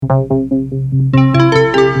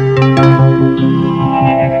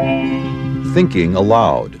Thinking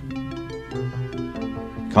Aloud.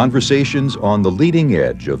 Conversations on the leading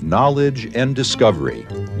edge of knowledge and discovery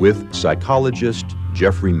with psychologist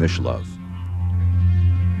Jeffrey Mishlove.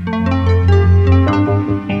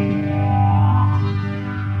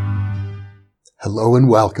 Hello and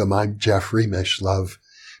welcome. I'm Jeffrey Mishlove.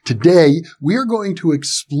 Today, we are going to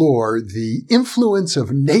explore the influence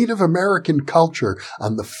of Native American culture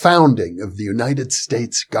on the founding of the United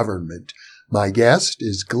States government. My guest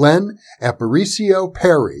is Glenn Aparicio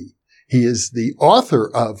Perry. He is the author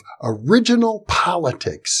of Original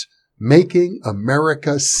Politics, Making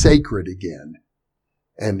America Sacred Again.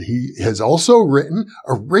 And he has also written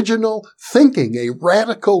Original Thinking, a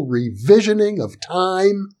radical revisioning of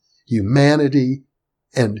time, humanity,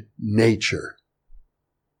 and nature.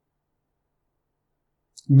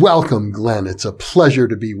 Welcome, Glenn. It's a pleasure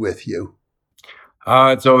to be with you.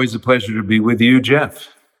 It's always a pleasure to be with you, Jeff.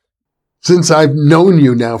 Since I've known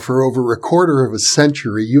you now for over a quarter of a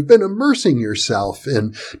century, you've been immersing yourself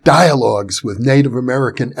in dialogues with Native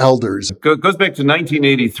American elders. It goes back to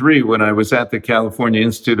 1983 when I was at the California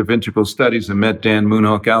Institute of Integral Studies and met Dan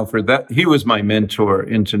Moonhawk Alford. He was my mentor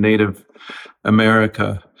into Native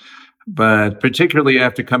America. But particularly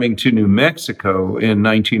after coming to New Mexico in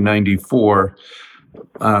 1994,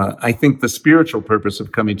 I think the spiritual purpose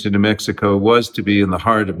of coming to New Mexico was to be in the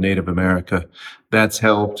heart of Native America. That's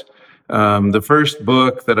helped. The first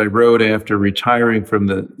book that I wrote after retiring from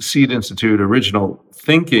the Seed Institute, Original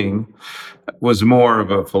Thinking, was more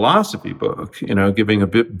of a philosophy book, giving a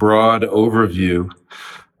bit broad overview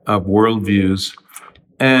of worldviews.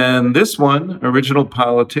 And this one, Original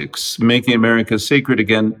Politics, Making America Sacred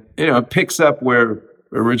Again, picks up where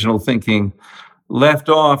Original Thinking left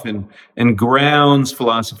off and grounds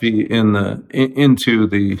philosophy into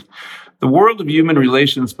the world of human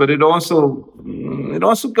relations, but it also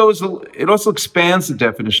expands the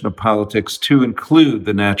definition of politics to include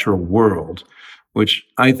the natural world, which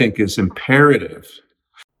I think is imperative.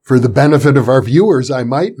 For the benefit of our viewers, I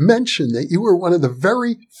might mention that you were one of the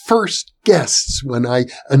very first guests when I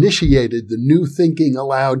initiated the New Thinking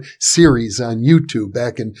Aloud series on YouTube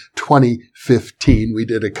back in 2015. We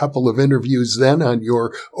did a couple of interviews then on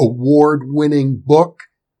your award-winning book,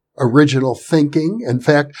 Original Thinking. In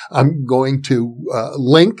fact, I'm going to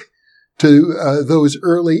link to those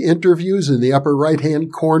early interviews in the upper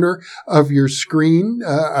right-hand corner of your screen.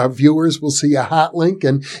 Our viewers will see a hot link,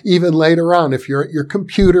 and even later on, if you're at your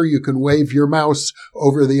computer, you can wave your mouse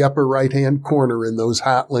over the upper right-hand corner and those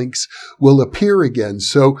hot links will appear again.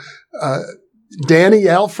 So Danny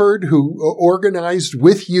Alford, who organized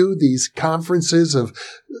with you these conferences of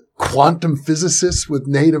quantum physicists with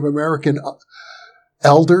Native American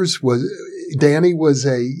elders, Danny was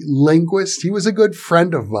a linguist. He was a good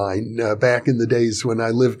friend of mine back in the days when I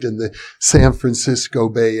lived in the San Francisco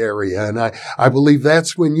Bay Area. And I believe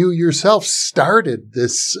that's when you yourself started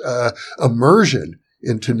this immersion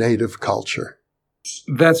into Native culture.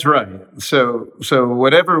 That's right. So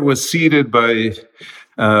whatever was seeded by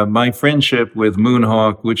my friendship with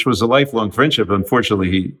Moonhawk, which was a lifelong friendship.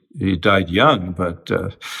 Unfortunately, he died young, but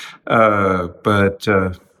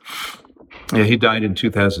yeah, he died in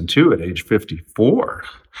 2002 at age 54.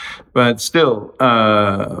 But still,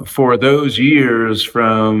 for those years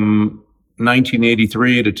from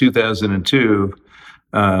 1983 to 2002,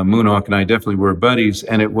 Moonhawk and I definitely were buddies.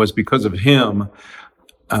 And it was because of him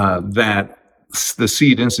that the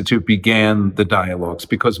Seed Institute began the dialogues,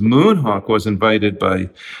 because Moonhawk was invited by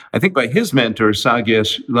his mentor,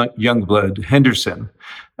 Sagias Youngblood Henderson,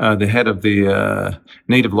 the head of the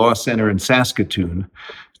Native Law Center in Saskatoon,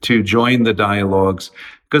 to join the dialogues,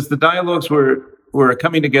 because the dialogues were a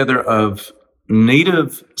coming together of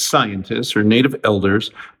Native scientists or Native elders,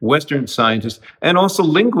 Western scientists, and also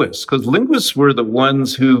linguists, because linguists were the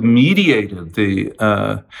ones who mediated the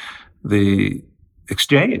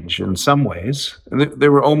exchange in some ways. They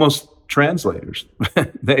were almost translators.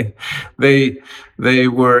 They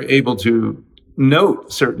were able to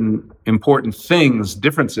note certain important things,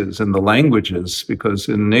 differences in the languages, because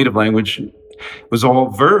in Native language, it was all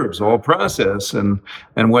verbs, all process, and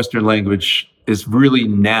Western language is really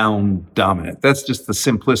noun dominant. That's just the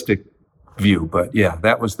simplistic view, but yeah,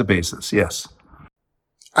 that was the basis, yes.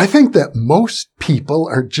 I think that most people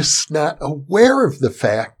are just not aware of the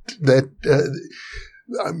fact that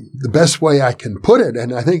the best way I can put it,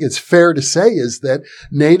 and I think it's fair to say, is that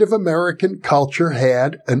Native American culture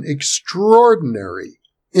had an extraordinary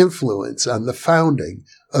influence on the founding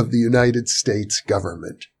of the United States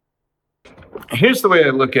government. Here's the way I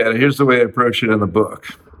look at it. Here's the way I approach it in the book.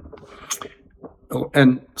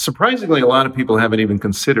 and surprisingly, a lot of people haven't even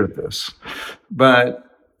considered this, but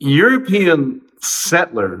European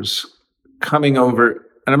settlers coming over,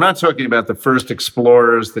 and I'm not talking about the first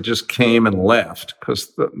explorers that just came and left,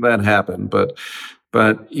 because that happened, but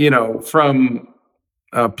from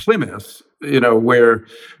Plymouth,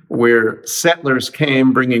 where settlers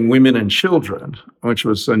came bringing women and children, which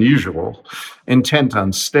was unusual, intent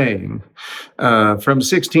on staying. From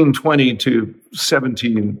 1620 to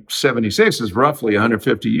 1776 is roughly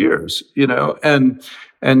 150 years, and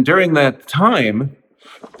during that time,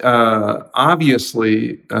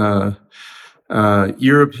 obviously,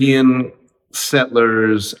 European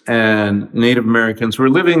settlers and Native Americans were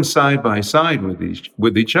living side by side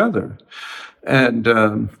with each other. And,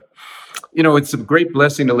 it's a great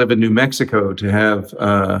blessing to live in New Mexico, to have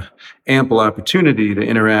ample opportunity to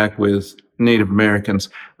interact with Native Americans.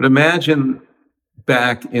 But imagine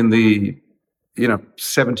back in the,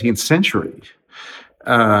 17th century,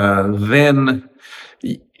 then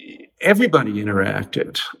everybody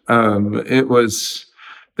interacted.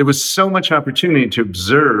 There was so much opportunity to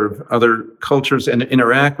observe other cultures and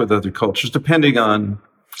interact with other cultures, depending on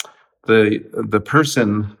the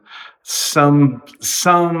person. Some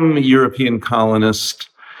European colonists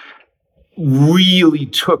really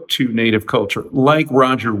took to native culture, like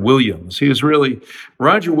Roger Williams.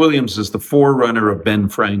 Roger Williams is the forerunner of Ben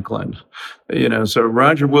Franklin. So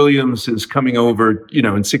Roger Williams is coming over, in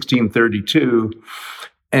 1632,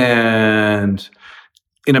 and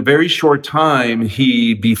in a very short time,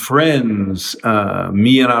 he befriends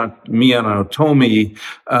Mianatomi.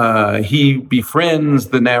 He befriends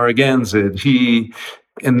the Narragansett.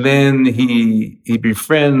 And then he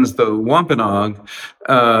befriends the Wampanoag,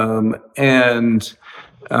 and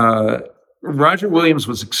Roger Williams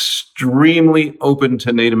was extremely open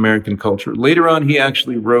to Native American culture. Later on, he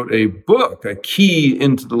actually wrote a book, A Key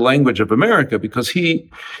into the Language of America, because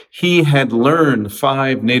he had learned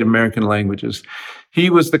 5 Native American languages. He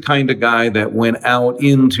was the kind of guy that went out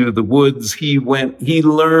into the woods. He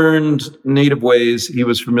learned native ways. He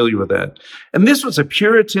was familiar with that. And this was a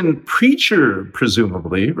Puritan preacher,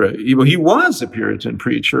 presumably, right? He was a Puritan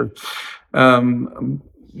preacher.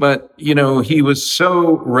 But, he was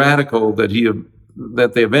so radical that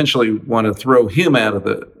they eventually want to throw him out of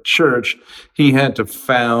the church. He had to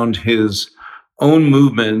found his own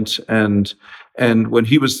movement, and when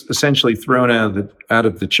he was essentially thrown out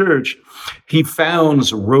of the church, he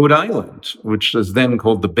founds Rhode Island, which is then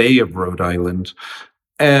called the Bay of Rhode Island.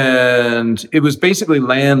 And it was basically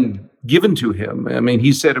land given to him. I mean,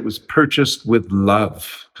 he said it was purchased with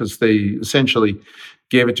love, because they essentially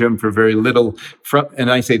gave it to him for very little.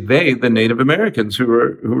 And I say they, the Native Americans who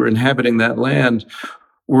were inhabiting that land,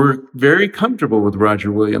 were very comfortable with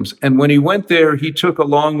Roger Williams. And when he went there, he took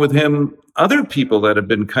along with him other people that had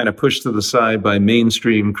been kind of pushed to the side by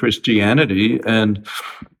mainstream Christianity. And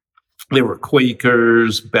there were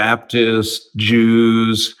Quakers, Baptists,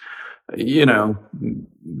 Jews,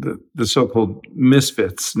 the so-called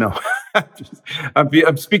misfits. No,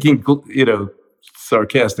 I'm speaking,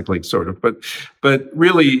 sarcastically, sort of, but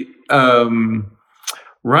really,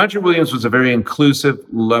 Roger Williams was a very inclusive,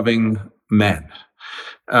 loving man.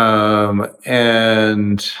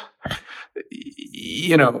 And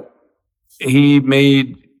he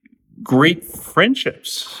made great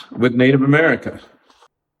friendships with Native America.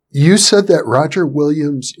 You said that Roger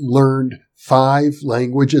Williams learned 5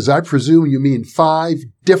 languages. I presume you mean 5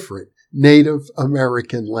 different Native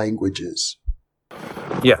American languages.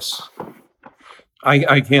 Yes.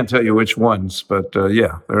 I can't tell you which ones, but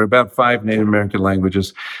there are about 5 Native American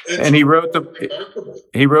languages. And he wrote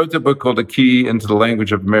the book called A Key into the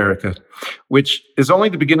Language of America, which is only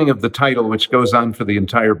the beginning of the title, which goes on for the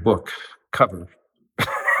entire book cover.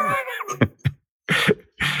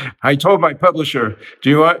 I told my publisher,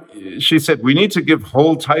 she said, we need to give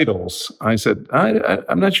whole titles. I said,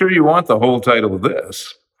 I'm not sure you want the whole title of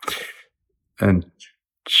this. And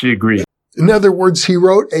she agreed. In other words, he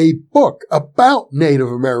wrote a book about Native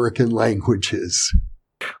American languages.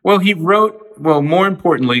 Well, more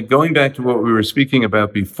importantly, going back to what we were speaking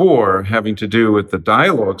about before, having to do with the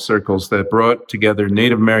dialogue circles that brought together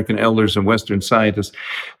Native American elders and Western scientists,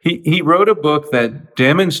 he wrote a book that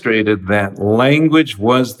demonstrated that language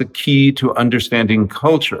was the key to understanding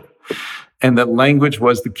culture, and that language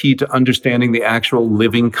was the key to understanding the actual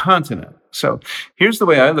living continent. So here's the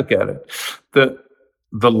way I look at it.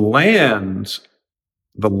 The land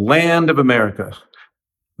of America,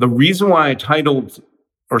 the reason why I titled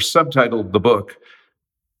or subtitled the book,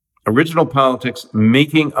 Original Politics,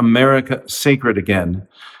 Making America Sacred Again.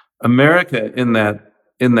 America in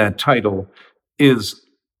that title is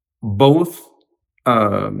both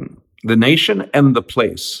the nation and the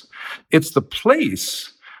place. It's the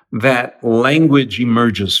place that language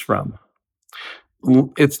emerges from.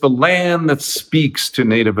 It's the land that speaks to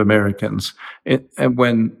Native Americans. And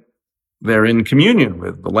when they're in communion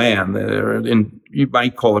with the land, you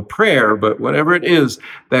might call it prayer, but whatever it is,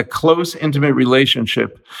 that close, intimate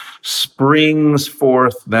relationship springs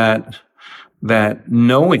forth that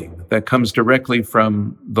knowing that comes directly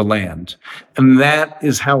from the land. And that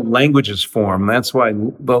is how languages form. That's why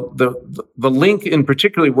the link in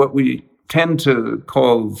particularly what we tend to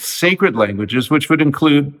call sacred languages, which would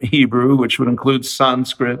include Hebrew, which would include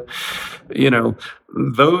Sanskrit,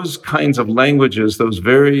 those kinds of languages, those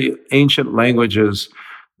very ancient languages,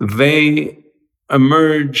 they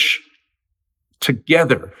emerge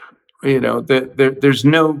together. There's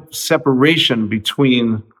no separation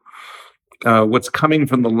between what's coming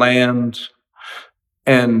from the land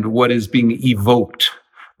and what is being evoked.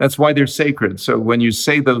 That's why they're sacred. So when you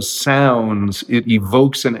say those sounds, it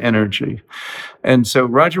evokes an energy. And so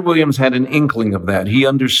Roger Williams had an inkling of that. He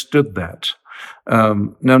understood that.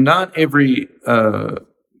 Now, not every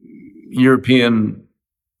European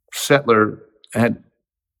settler had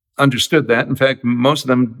understood that. In fact, most of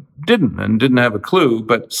them didn't have a clue,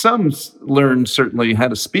 but some learned certainly how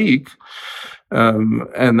to speak.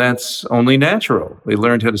 And that's only natural. They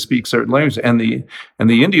learned how to speak certain languages, and the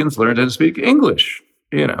Indians learned how to speak English,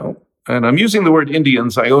 And I'm using the word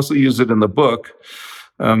Indians. I also use it in the book.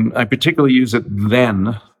 I particularly use it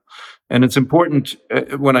then. And it's important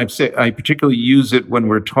when I say I particularly use it when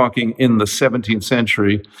we're talking in the 17th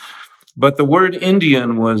century. But the word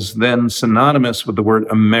Indian was then synonymous with the word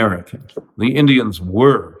American. The Indians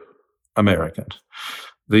were American.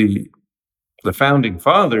 The founding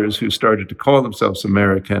fathers who started to call themselves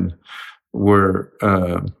American were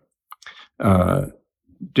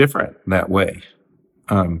different that way.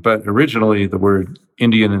 But originally, the word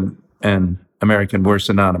Indian and American were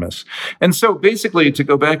synonymous. And so basically, to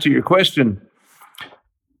go back to your question,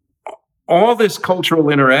 all this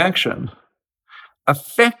cultural interaction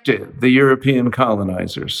affected the European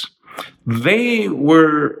colonizers. They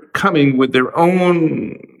were coming with their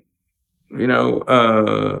own,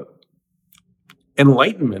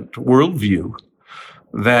 Enlightenment worldview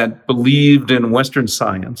that believed in Western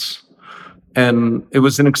science. And it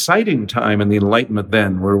was an exciting time in the Enlightenment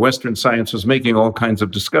then, where Western science was making all kinds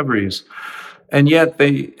of discoveries. And yet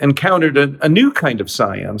they encountered a new kind of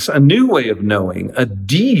science, a new way of knowing, a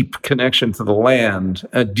deep connection to the land,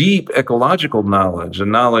 a deep ecological knowledge, a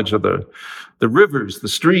knowledge of the rivers, the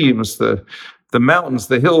streams, the mountains,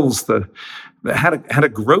 the hills, how to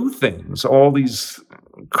grow things, all these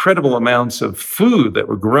incredible amounts of food that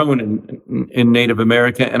were grown in Native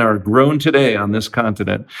America and are grown today on this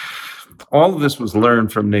continent. All of this was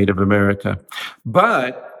learned from Native America.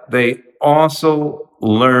 But they also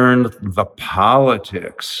learned the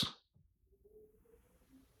politics.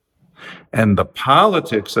 And the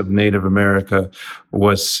politics of Native America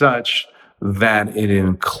was such that it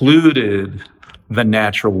included the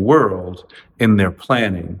natural world in their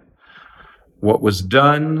planning. What was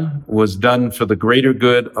done for the greater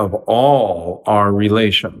good of all our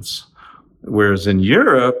relations. Whereas in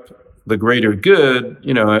Europe, the greater good,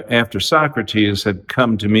 after Socrates had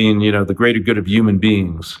come to mean, the greater good of human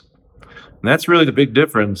beings. And that's really the big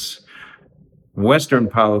difference. Western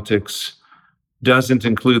politics doesn't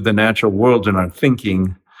include the natural world in our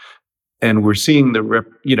thinking. And we're seeing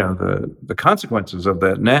the consequences of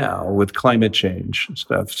that now with climate change and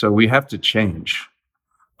stuff. So we have to change.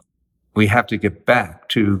 We have to get back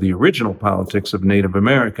to the original politics of Native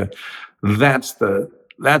America. That's the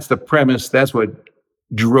premise. That's what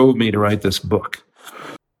drove me to write this book.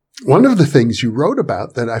 One of the things you wrote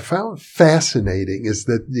about that I found fascinating is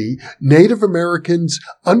that the Native Americans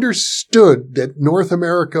understood that North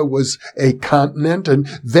America was a continent, and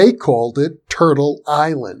they called it Turtle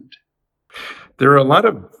Island. There are a lot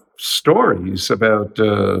of stories about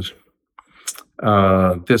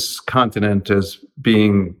this continent as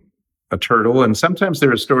being a turtle, and sometimes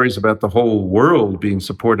there are stories about the whole world being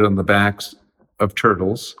supported on the backs of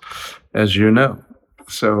turtles, as you know.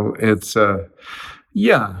 So it's, I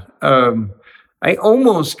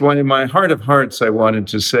almost, in my heart of hearts, I wanted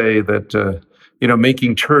to say that,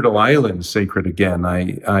 making Turtle Island sacred again.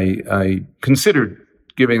 I considered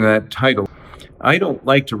giving that title. I don't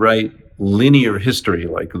like to write linear history,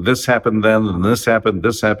 like this happened then, and this happened,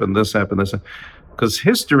 this happened, this happened, this happened. Because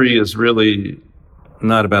history is really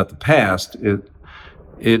not about the past. It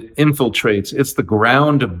infiltrates. It's the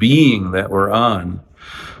ground of being that we're on.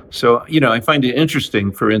 So, I find it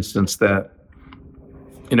interesting, for instance, that,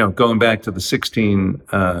 going back to the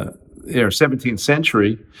 17th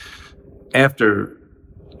century, after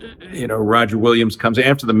Roger Williams comes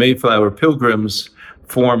after the Mayflower Pilgrims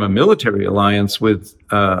form a military alliance with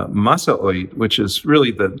Massaoit, which is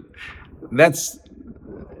really that's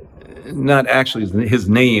not actually his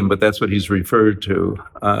name, but that's what he's referred to.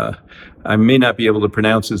 I may not be able to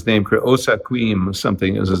pronounce his name. Osaquim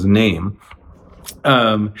something is his name.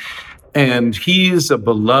 And he's a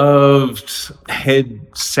beloved head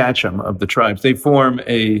sachem of the tribes. They form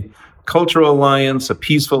a cultural alliance, a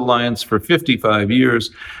peaceful alliance for 55 years,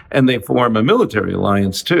 and they form a military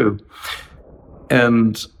alliance too.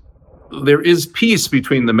 And there is peace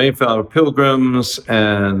between the Mayflower Pilgrims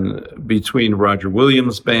and between Roger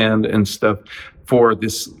Williams' band and stuff for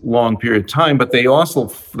this long period of time. But they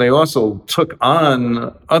also took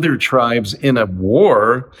on other tribes in a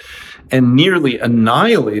war and nearly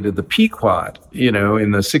annihilated the Pequot, in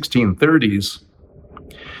the 1630s.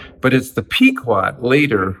 But it's the Pequot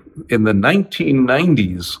later in the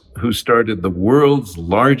 1990s who started the world's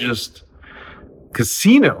largest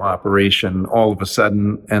casino operation all of a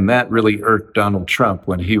sudden, and that really irked Donald Trump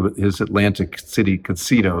when his Atlantic City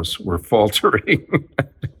casinos were faltering.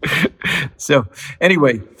 So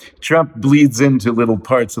anyway, Trump bleeds into little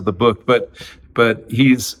parts of the book, but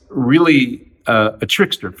he's really a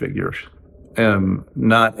trickster figure,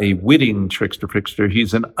 not a witting trickster.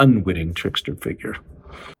 He's an unwitting trickster figure.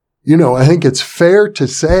 I think it's fair to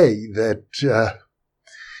say that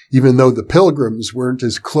even though the Pilgrims weren't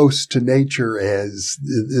as close to nature as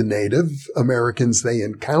the Native Americans they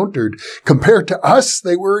encountered, compared to us,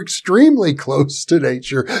 they were extremely close to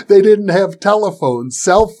nature. They didn't have telephones,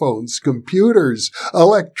 cell phones, computers,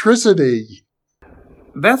 electricity.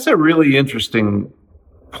 That's a really interesting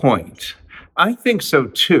point. I think so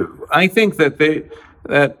too. I think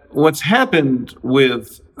that what's happened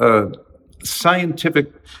with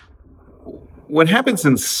what happens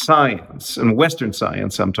in science, in Western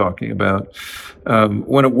science I'm talking about,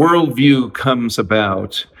 when a worldview comes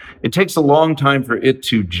about, it takes a long time for it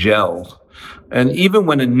to gel. And even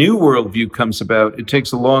when a new worldview comes about, it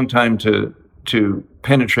takes a long time to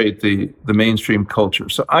penetrate the mainstream culture.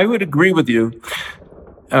 So I would agree with you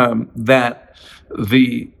that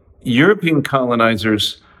the European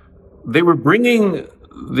colonizers, they were bringing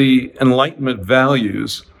the Enlightenment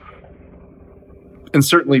values. And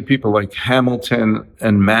certainly people like Hamilton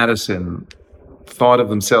and Madison thought of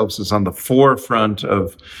themselves as on the forefront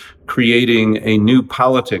of creating a new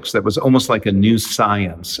politics that was almost like a new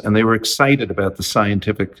science. And they were excited about the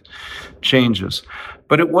scientific changes.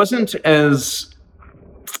 But it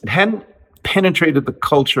hadn't penetrated the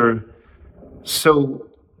culture so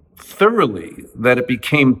thoroughly that it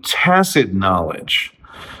became tacit knowledge.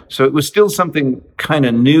 So it was still something kind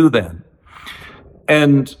of new then.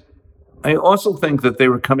 And I also think that they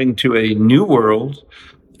were coming to a new world,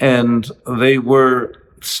 and they were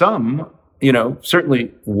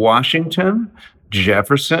certainly Washington,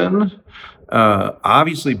 Jefferson,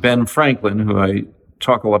 obviously Ben Franklin, who I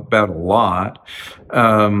talk about a lot,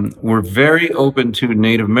 were very open to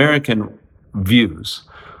Native American views,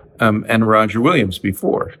 and Roger Williams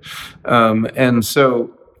before. And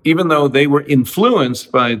so even though they were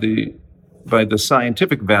influenced by the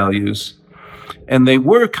scientific values, and they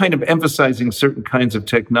were kind of emphasizing certain kinds of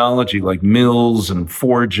technology like mills and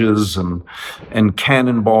forges and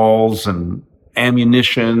cannonballs and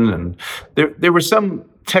ammunition. And there were some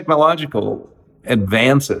technological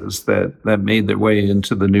advances that made their way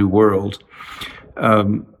into the New World.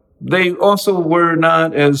 They also were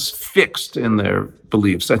not as fixed in their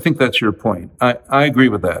beliefs. I think that's your point. I agree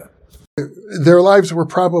with that. Their lives were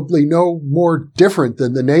probably no more different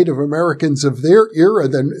than the Native Americans of their era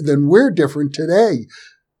than we're different today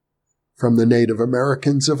from the Native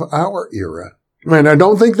Americans of our era. And I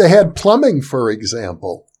don't think they had plumbing, for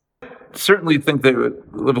example. Certainly think they would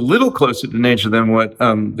live a little closer to nature than what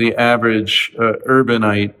the average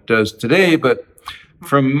urbanite does today. But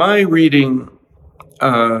from my reading,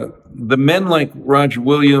 the men like Roger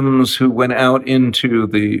Williams who went out into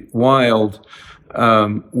the wild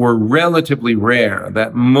were relatively rare.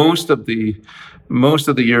 That most of the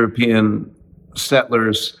European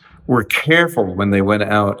settlers were careful when they went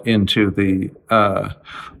out into the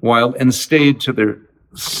wild and stayed to their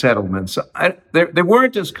settlements. They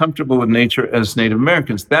weren't as comfortable with nature as Native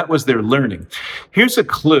Americans. That was their learning. Here's a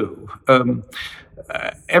clue.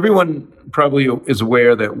 Everyone probably is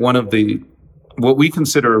aware that what we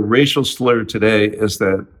consider a racial slur today is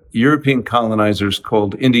that European colonizers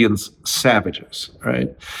called Indians savages,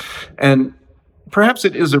 right? And perhaps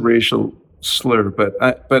it is a racial slur, but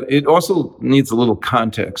it also needs a little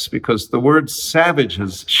context because the word savage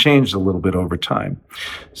has changed a little bit over time.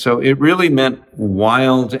 So it really meant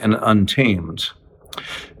wild and untamed.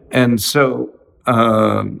 And so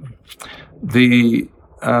the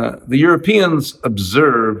Europeans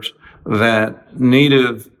observed that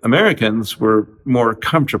Native Americans were more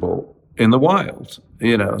comfortable in the wild,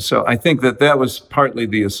 So I think that was partly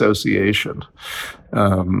the association,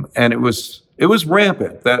 and it was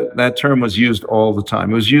rampant. That term was used all the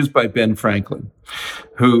time. It was used by Ben Franklin,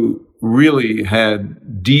 who really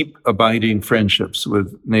had deep, abiding friendships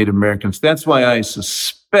with Native Americans. That's why I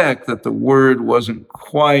suspect that the word wasn't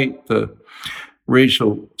quite the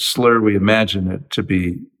racial slur we imagine it to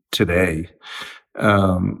be today.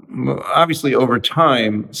 Obviously, over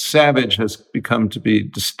time, savage has become to be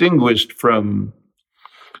distinguished from,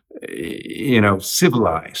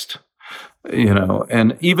 civilized,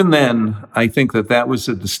 and even then, I think that was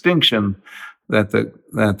a distinction that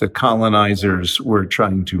the colonizers were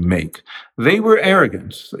trying to make. They were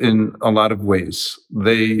arrogant in a lot of ways.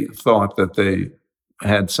 They thought that they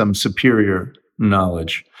had some superior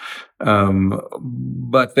knowledge,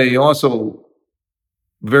 but they also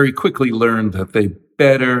very quickly learned that they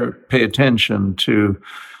better pay attention to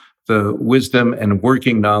the wisdom and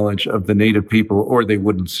working knowledge of the native people, or they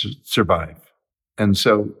wouldn't survive. And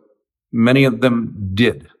so many of them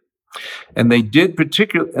did. And they did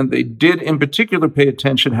in particular pay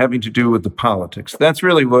attention having to do with the politics. That's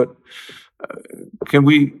really what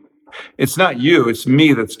it's not you, it's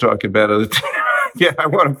me that's talking about it. Yeah, I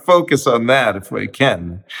want to focus on that if we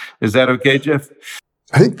can. Is that okay, Jeff?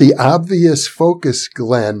 I think the obvious focus,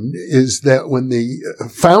 Glenn, is that when the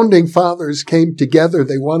founding fathers came together,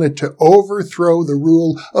 they wanted to overthrow the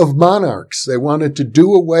rule of monarchs. They wanted to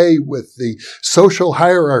do away with the social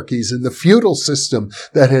hierarchies and the feudal system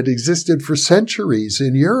that had existed for centuries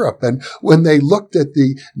in Europe. And when they looked at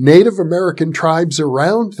the Native American tribes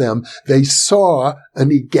around them, they saw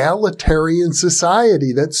an egalitarian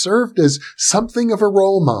society that served as something of a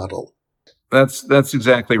role model. That's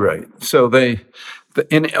exactly right. So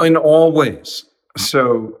in all ways.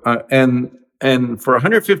 So, and for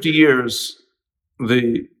 150 years,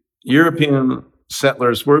 the European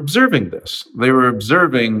settlers were observing this. They were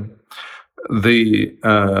observing the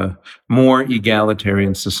more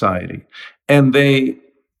egalitarian society. And they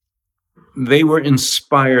were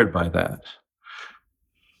inspired by that.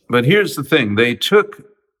 But here's the thing. They took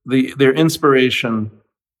their inspiration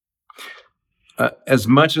as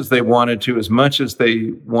much as they wanted to, as much as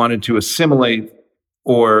they wanted to assimilate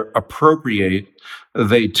or appropriate,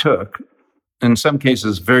 they took, in some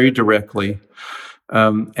cases very directly,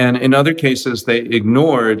 and in other cases they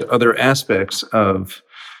ignored other aspects of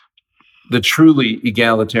the truly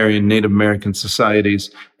egalitarian Native American societies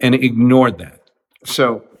and ignored that.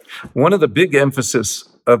 So one of the big emphasis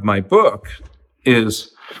of my book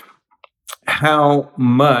is how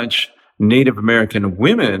much Native American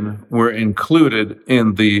women were included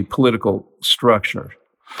in the political structure.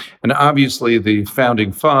 And obviously, the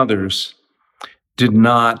founding fathers did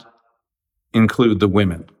not include the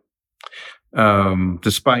women,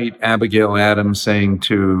 despite Abigail Adams saying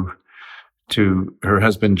to her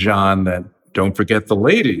husband John that don't forget the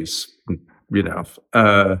ladies. They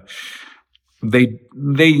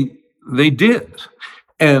did.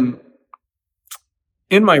 And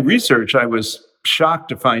in my research, I was shocked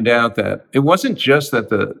to find out that it wasn't just that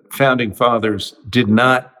the founding fathers did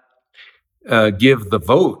not give the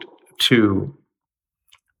vote to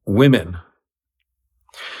women.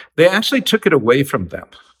 They actually took it away from them.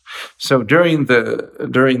 So during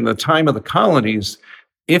the time of the colonies,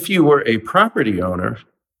 if you were a property owner,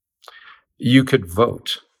 you could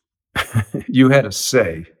vote. You had a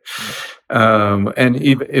say. And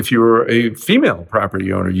even if you were a female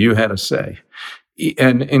property owner, you had a say.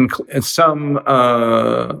 And some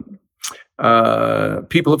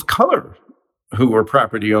people of color who were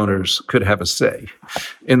property owners could have a say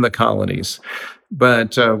in the colonies.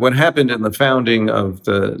 But what happened in the founding of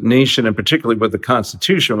the nation, and particularly with the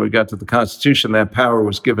Constitution, when we got to the Constitution, that power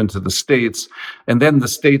was given to the states. And then the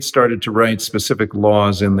states started to write specific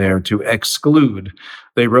laws in there to exclude.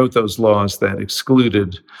 They wrote those laws that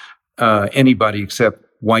excluded anybody except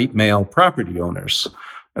white male property owners.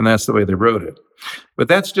 And that's the way they wrote it. But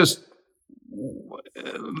that's just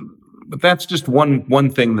one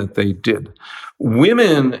thing that they did.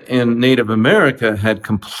 Women in Native America had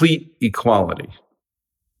complete equality.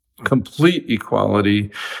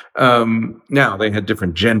 Now, they had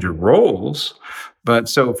different gender roles. But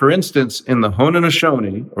so, for instance, in the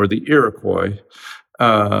Haudenosaunee, or the Iroquois,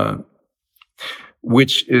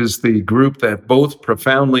 which is the group that both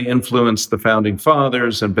profoundly influenced the founding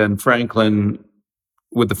fathers, and Ben Franklin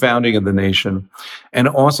with the founding of the nation, and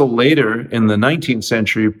also later in the 19th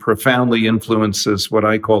century profoundly influences what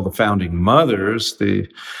I call the founding mothers, the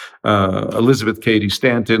Elizabeth Cady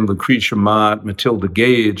Stanton, Lucretia Mott, Matilda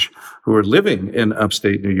Gage, who were living in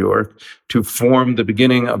upstate New York, to form the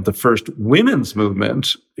beginning of the first women's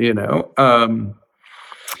movement.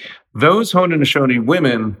 Those Haudenosaunee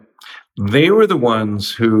women, they were the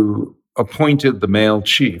ones who appointed the male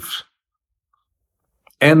chief.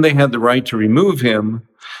 And they had the right to remove him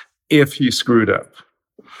if he screwed up.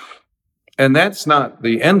 And that's not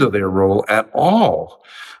the end of their role at all.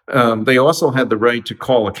 They also had the right to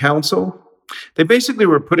call a council. They basically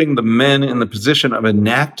were putting the men in the position of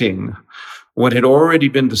enacting what had already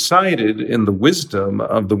been decided in the wisdom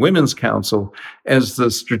of the Women's Council as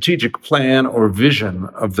the strategic plan or vision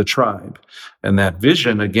of the tribe. And that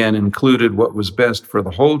vision, again, included what was best for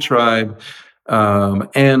the whole tribe,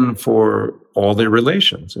 and for all their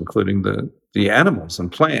relations, including the animals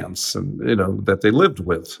and plants and that they lived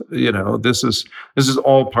with. This is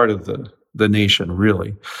all part of the nation,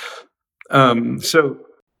 really. So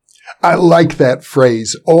I like that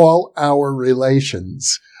phrase, all our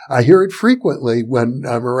relations. I hear it frequently when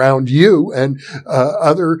I'm around you and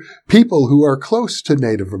other people who are close to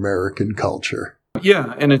Native American culture.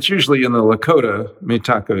 Yeah, and it's usually in the Lakota,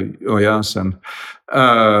 Mitaka Oyasin,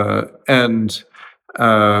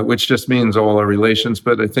 which just means all our relations.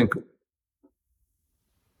 But I think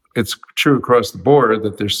it's true across the board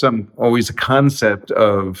that there's always a concept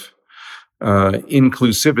of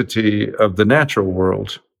inclusivity of the natural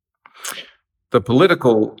world. The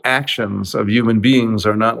political actions of human beings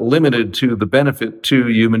are not limited to the benefit to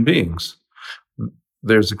human beings.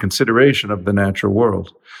 There's a consideration of the natural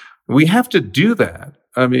world. We have to do that.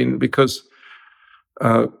 Because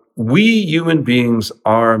we human beings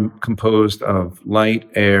are composed of light,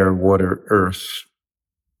 air, water, earth.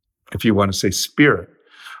 If you want to say spirit,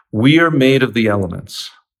 we are made of the elements.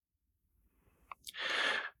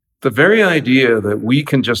 The very idea that we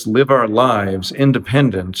can just live our lives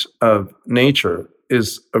independent of nature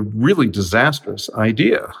is a really disastrous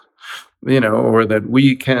idea, or that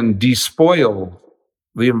we can despoil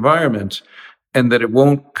the environment and that it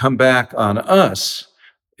won't come back on us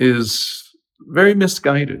is very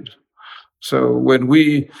misguided. So when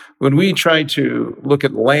we try to look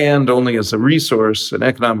at land only as a resource, an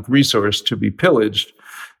economic resource to be pillaged,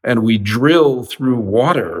 and we drill through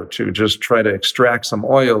water to just try to extract some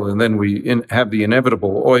oil, and then we have the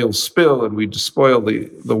inevitable oil spill and we despoil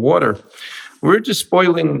the water, we're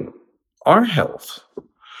despoiling our health.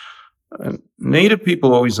 And Native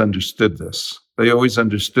people always understood this. They always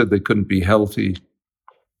understood they couldn't be healthy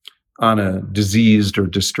on a diseased or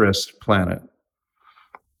distressed planet.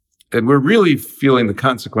 And we're really feeling the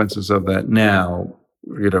consequences of that now,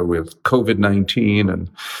 with COVID-19 and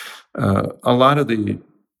a lot of the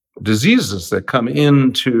diseases that come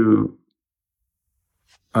into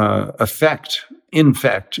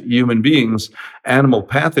infect human beings, animal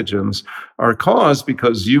pathogens, are caused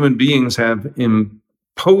because human beings have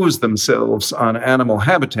imposed themselves on animal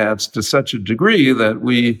habitats to such a degree that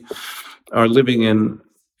we are living in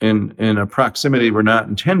a proximity we're not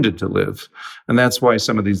intended to live. And that's why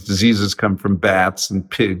some of these diseases come from bats and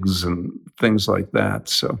pigs and things like that.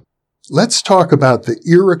 So let's talk about the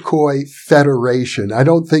Iroquois Federation. I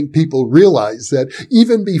don't think people realize that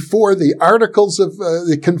even before the Articles of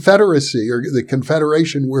the Confederacy or the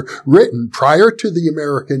Confederation were written, prior to the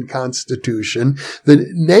American Constitution, the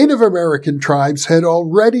Native American tribes had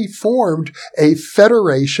already formed a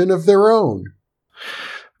federation of their own.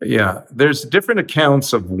 Yeah, there's different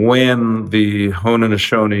accounts of when the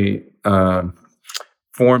Haudenosaunee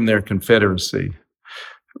formed their confederacy,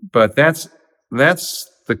 but that's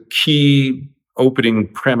the key opening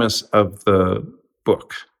premise of the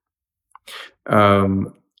book. I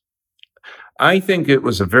think it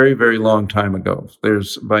was a very, very long time ago.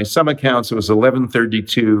 By some accounts, it was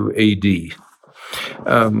 1132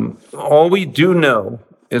 AD. All we do know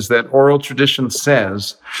is that oral tradition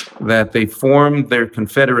says that they formed their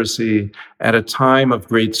confederacy at a time of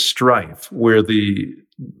great strife, where the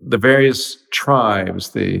various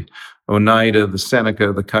tribes, the Oneida, the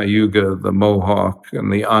Seneca, the Cayuga, the Mohawk, and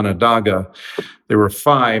the Onondaga. There were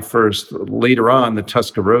 5 first. Later on, the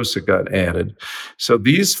Tuscarora got added. So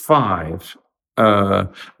these 5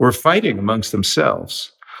 were fighting amongst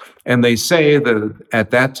themselves. And they say that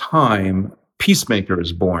at that time, Peacemaker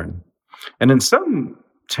is born. And in some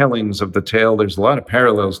tellings of the tale, there's a lot of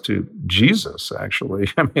parallels to Jesus, actually.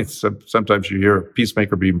 Sometimes you hear a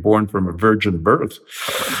peacemaker being born from a virgin birth.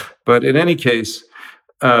 But in any case,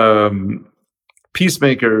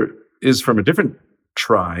 Peacemaker is from a different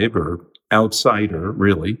tribe or outsider,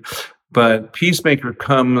 really, But Peacemaker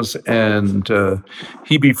comes and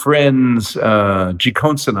he befriends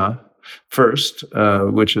Jiconsina first,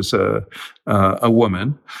 which is a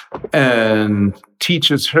woman, and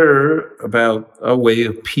teaches her about a way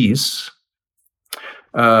of peace.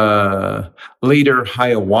 Later,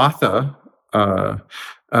 Hiawatha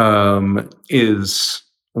is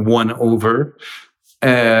won over.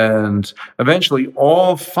 And eventually,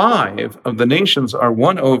 all 5 of the nations are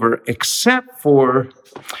won over, except for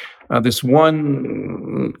this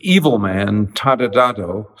one evil man,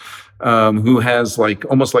 Tadadado, who has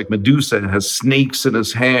almost like Medusa, has snakes in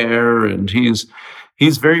his hair, and he's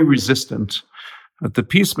very resistant. But the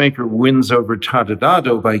Peacemaker wins over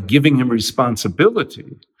Tadadado by giving him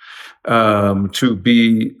responsibility to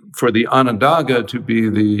be, for the Onondaga to be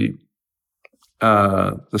the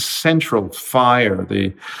central fire,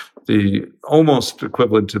 the almost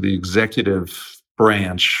equivalent to the executive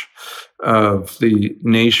branch of the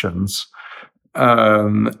nations.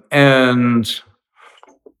 And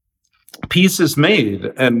peace is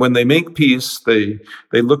made. And when they make peace, they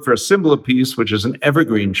look for a symbol of peace, which is an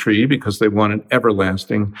evergreen tree, because they want it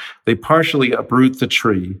everlasting. They partially uproot the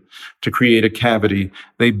tree to create a cavity.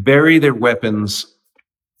 They bury their weapons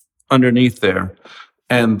underneath there.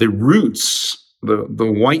 And the roots, the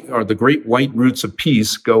white, or the great white roots of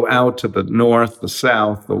peace, go out to the north, the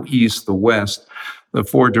south, the east, the west, the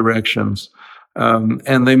 4 directions.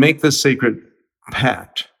 And they make this sacred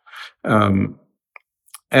pact. And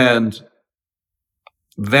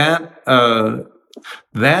that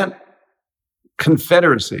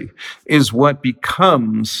confederacy is what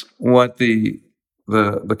becomes what the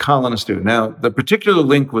colonists do. Now, the particular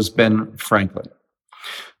link was Ben Franklin.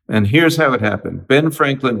 And here's how it happened. Ben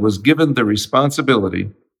Franklin was given the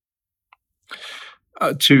responsibility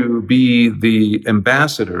to be the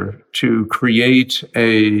ambassador to create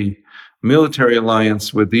a military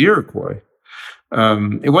alliance with the Iroquois.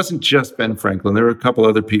 It wasn't just Ben Franklin. There were a couple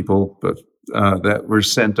other people that were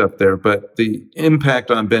sent up there, but the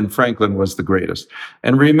impact on Ben Franklin was the greatest.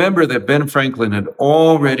 And remember that Ben Franklin had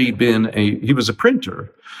already been he was a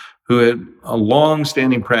printer who had a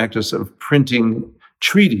long-standing practice of printing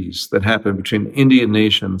treaties that happened between Indian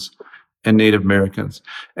nations and Native Americans.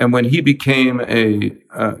 And when he became a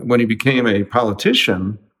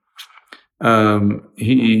politician,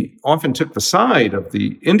 he often took the side of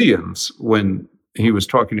the Indians when he was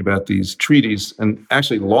talking about these treaties, and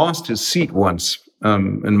actually lost his seat once.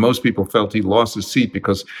 And most people felt he lost his seat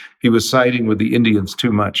because he was siding with the Indians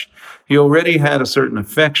too much. He already had a certain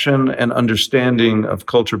affection and understanding of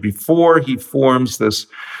culture before he forms this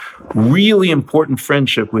really important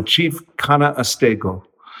friendship with Chief Kana'astego,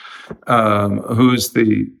 who's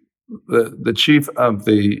the chief of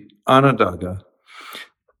the Onondaga.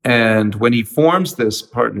 And when he forms this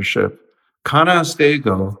partnership,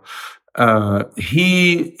 Kana'astego,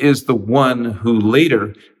 he is the one who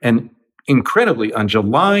later, and incredibly, on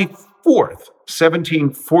July 4th,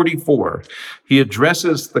 1744, he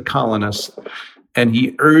addresses the colonists and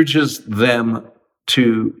he urges them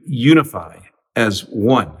to unify as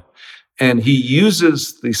one. And he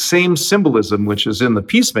uses the same symbolism, which is in the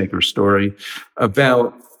Peacemaker story,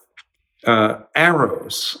 about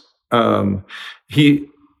arrows.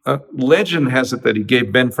 Legend has it that he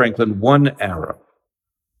gave Ben Franklin 1 arrow.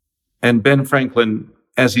 And Ben Franklin,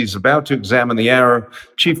 as he's about to examine the arrow,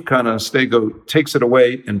 Chief Kana'astego takes it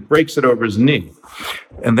away and breaks it over his knee.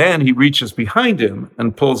 And then he reaches behind him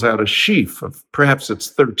and pulls out a sheaf of, perhaps it's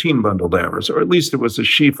 13 bundled arrows, or at least it was a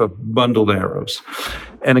sheaf of bundled arrows.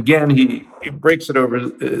 And again, he breaks it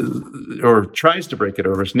over, or tries to break it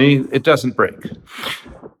over his knee. It doesn't break.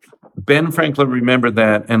 Ben Franklin remembered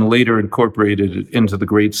that and later incorporated it into the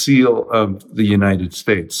Great Seal of the United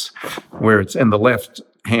States, where it's in the left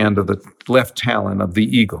hand of the left talon of the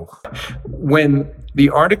eagle. When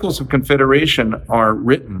the Articles of Confederation are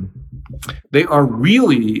written, they are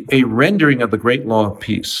really a rendering of the great law of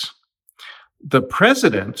peace. The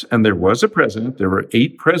president, and there was a president, there were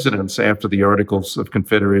 8 presidents after the Articles of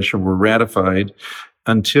Confederation were ratified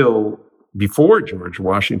until before George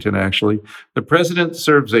Washington, actually. The president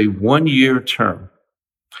serves a 1-year term.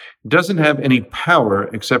 Doesn't have any power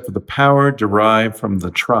except for the power derived from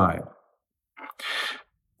the tribe.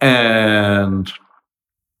 And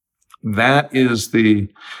that is the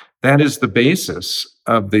basis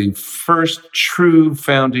of the first true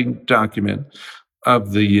founding document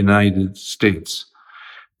of the United States.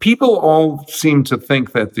 People all seem to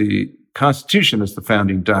think that the Constitution is the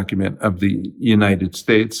founding document of the United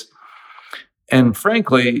States. And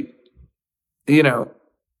frankly, it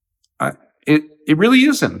really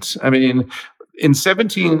isn't. I mean, in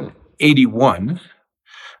 1781,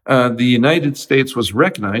 the United States was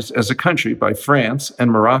recognized as a country by France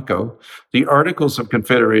and Morocco. The Articles of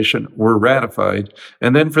Confederation were ratified.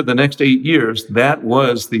 And then for the next 8 years, that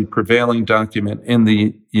was the prevailing document in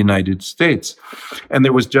the United States. And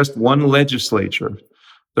there was just one legislature.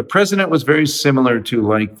 The president was very similar to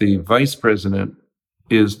like the vice president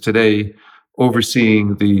is today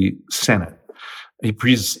overseeing the Senate.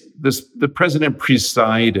 The president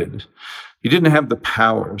presided. He didn't have the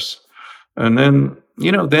powers. And then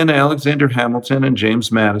Alexander Hamilton and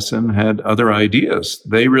James Madison had other ideas.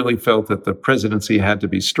 They really felt that the presidency had to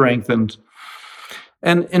be strengthened.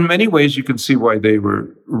 And in many ways, you can see why they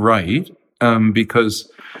were right,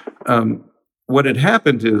 because what had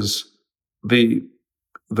happened is the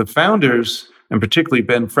founders, and particularly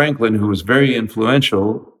Ben Franklin, who was very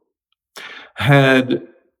influential, had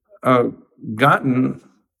gotten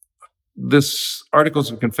this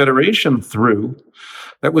Articles of Confederation through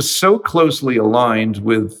that was so closely aligned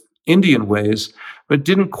with Indian ways, but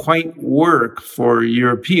didn't quite work for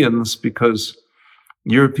Europeans because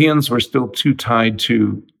Europeans were still too tied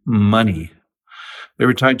to money. They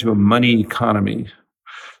were tied to a money economy.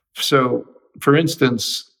 So, for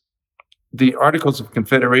instance, the Articles of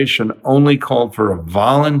Confederation only called for a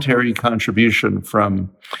voluntary contribution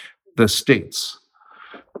from the states.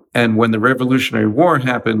 And when the Revolutionary War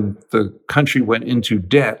happened, the country went into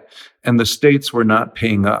debt and the states were not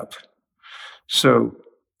paying up. So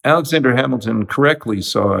Alexander Hamilton correctly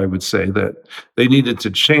saw, I would say, that they needed to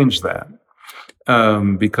change that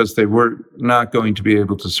because they were not going to be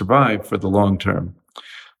able to survive for the long term.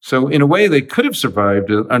 So in a way, they could have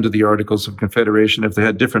survived under the Articles of Confederation if they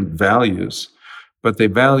had different values, but they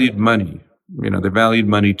valued money. They valued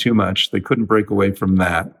money too much. They couldn't break away from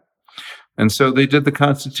that. And so they did the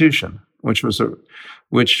Constitution, which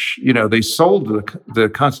they sold the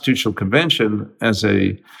Constitutional Convention as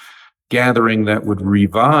a gathering that would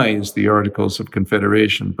revise the Articles of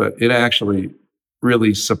Confederation, but it actually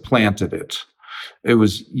really supplanted it. It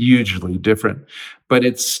was hugely different, but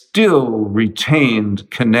it still retained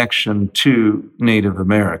connection to Native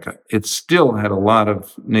America. It still had a lot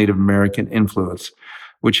of Native American influence,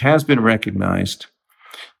 which has been recognized.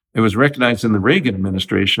 It was recognized in the Reagan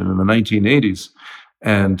administration in the 1980s,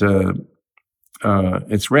 and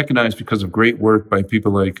it's recognized because of great work by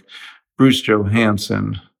people like Bruce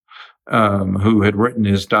Johansen, who had written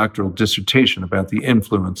his doctoral dissertation about the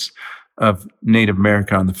influence of Native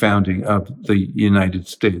America on the founding of the United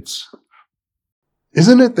States.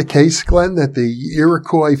 Isn't it the case, Glenn, that the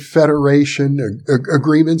Iroquois Federation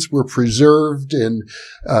agreements were preserved in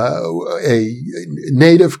a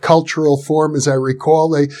native cultural form? As I recall,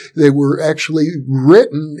 they were actually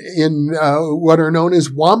written in what are known as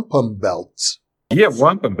wampum belts. Yeah,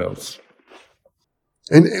 wampum belts.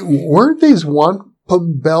 And weren't these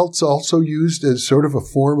wampum belts also used as sort of a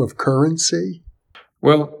form of currency?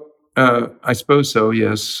 Well, I suppose so,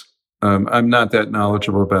 yes. I'm not that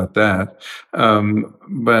knowledgeable about that.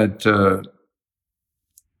 But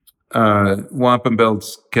wampum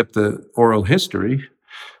belts kept the oral history.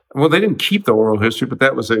 Well, they didn't keep the oral history, but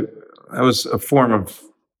that was a form of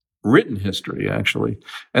written history, actually.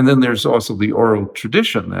 And then there's also the oral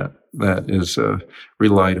tradition that is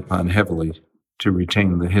relied upon heavily to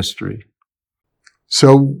retain the history.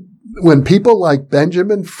 So when people like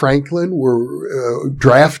Benjamin Franklin were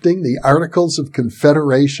drafting the Articles of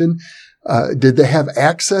Confederation, did they have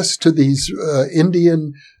access to these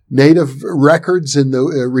Indian native records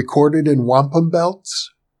recorded in wampum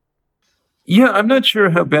belts? Yeah, I'm not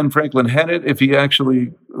sure how Ben Franklin had it, if he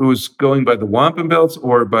actually was going by the wampum belts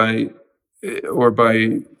or by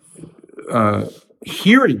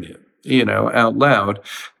hearing it, out loud.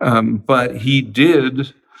 But he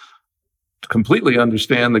did completely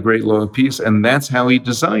understand the Great Law of Peace, and that's how he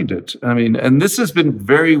designed it. I mean, and this has been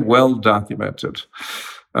very well documented.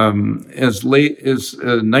 As late as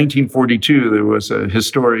 1942, there was a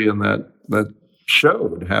historian that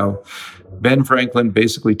showed how Ben Franklin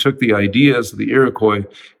basically took the ideas of the Iroquois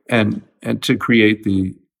and to create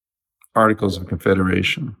the Articles of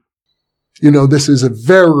Confederation. This is a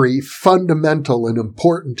very fundamental and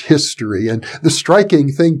important history. And the striking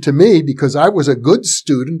thing to me, because I was a good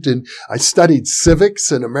student and I studied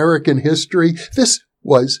civics and American history, this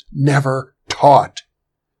was never taught.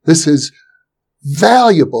 This is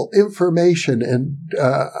valuable information. And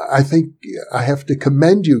I think I have to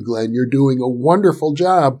commend you, Glenn. You're doing a wonderful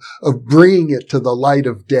job of bringing it to the light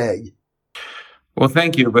of day. Well,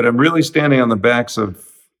 thank you. But I'm really standing on the backs of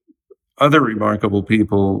other remarkable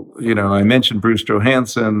people. I mentioned Bruce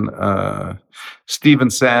Johansen,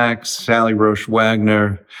 Stephen Sachs, Sally Roche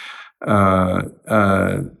Wagner.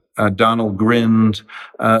 Donald Grind,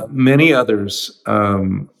 many others,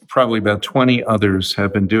 probably about 20 others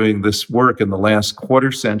have been doing this work in the last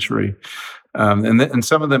quarter century. And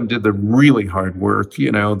some of them did the really hard work,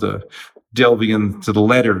 the delving into the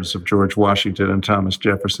letters of George Washington and Thomas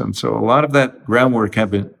Jefferson. So a lot of that groundwork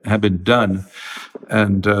have been done.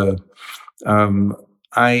 And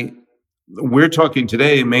we're talking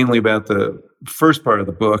today mainly about the first part of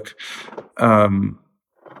the book.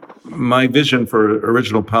 My vision for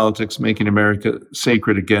Original Politics, Making America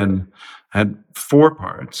Sacred Again, had 4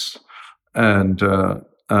 parts. And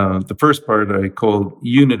the first part I called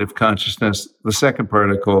Unit of Consciousness. The second part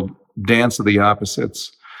I called Dance of the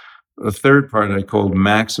Opposites. The third part I called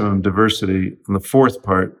Maximum Diversity. And the fourth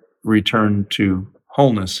part, Return to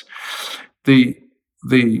Wholeness. The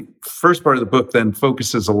first part of the book then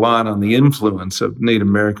focuses a lot on the influence of Native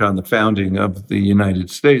America on the founding of the United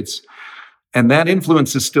States. And that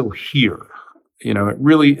influence is still here. It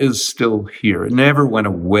really is still here. It never went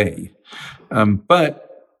away. But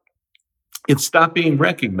it stopped being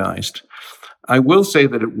recognized. I will say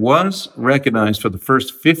that it was recognized for the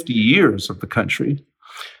first 50 years of the country.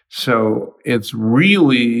 So it's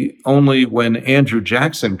really only when Andrew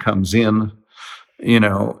Jackson comes in,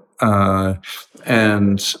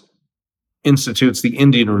 and institutes the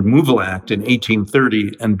Indian Removal Act in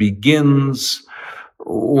 1830 and begins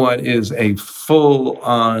what is a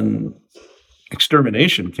full-on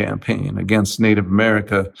extermination campaign against Native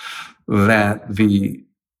America, that the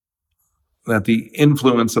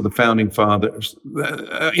influence of the founding fathers,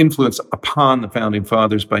 influence upon the founding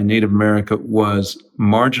fathers by Native America was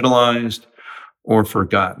marginalized or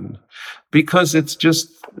forgotten. Because it's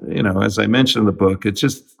just, as I mentioned in the book,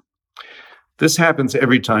 this happens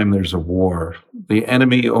every time there's a war. The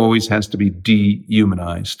enemy always has to be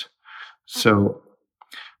dehumanized. So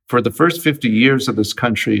for the first 50 years of this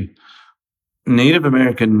country, Native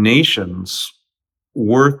American nations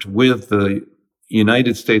worked with the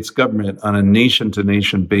United States government on a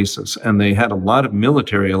nation-to-nation basis, and they had a lot of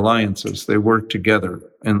military alliances. They worked together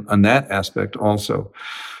on that aspect also.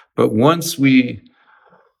 But once once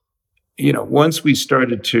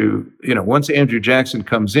Andrew Jackson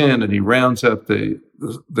comes in and he rounds up the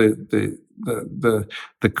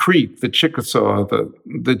Creek, the Chickasaw,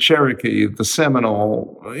 the Cherokee, the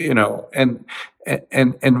Seminole, and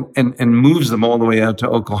moves them all the way out to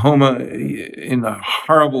Oklahoma in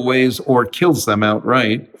horrible ways or kills them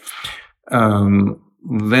outright.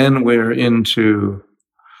 Then we're into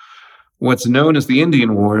what's known as the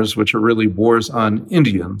Indian Wars, which are really wars on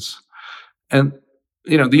Indians. And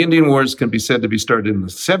the Indian Wars can be said to be started in the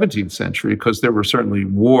 17th century because there were certainly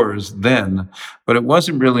wars then, but it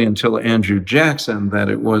wasn't really until Andrew Jackson that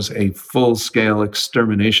it was a full-scale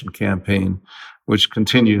extermination campaign, which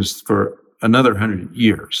continues for another 100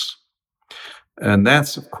 years. And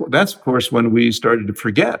that's of course when we started to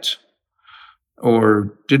forget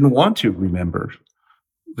or didn't want to remember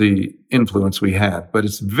the influence we had. But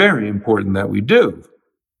it's very important that we do.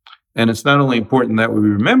 And it's not only important that we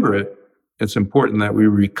remember it, it's important that we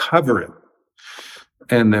recover it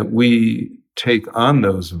and that we take on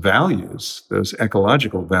those values, those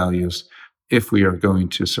ecological values, if we are going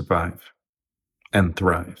to survive and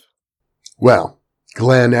thrive. Well,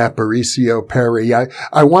 Glenn Aparicio Perry,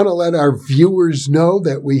 I want to let our viewers know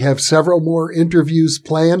that we have several more interviews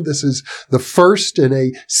planned. This is the first in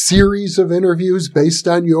a series of interviews based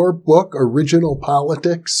on your book, Original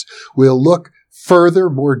Politics. We'll look further,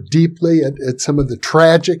 more deeply at some of the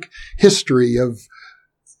tragic history of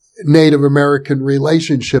Native American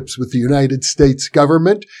relationships with the United States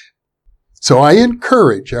government. So I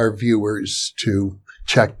encourage our viewers to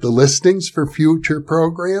check the listings for future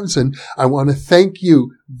programs. And I want to thank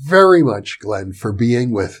you very much, Glenn, for being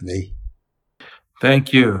with me.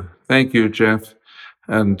 Thank you. Thank you, Jeff.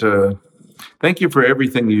 And thank you for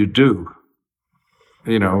everything you do.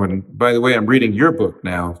 And by the way, I'm reading your book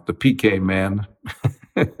now, The PK Man,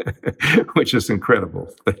 which is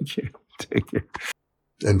incredible. Thank you. Take care.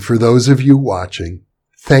 And for those of you watching,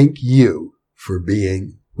 thank you for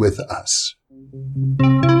being with us.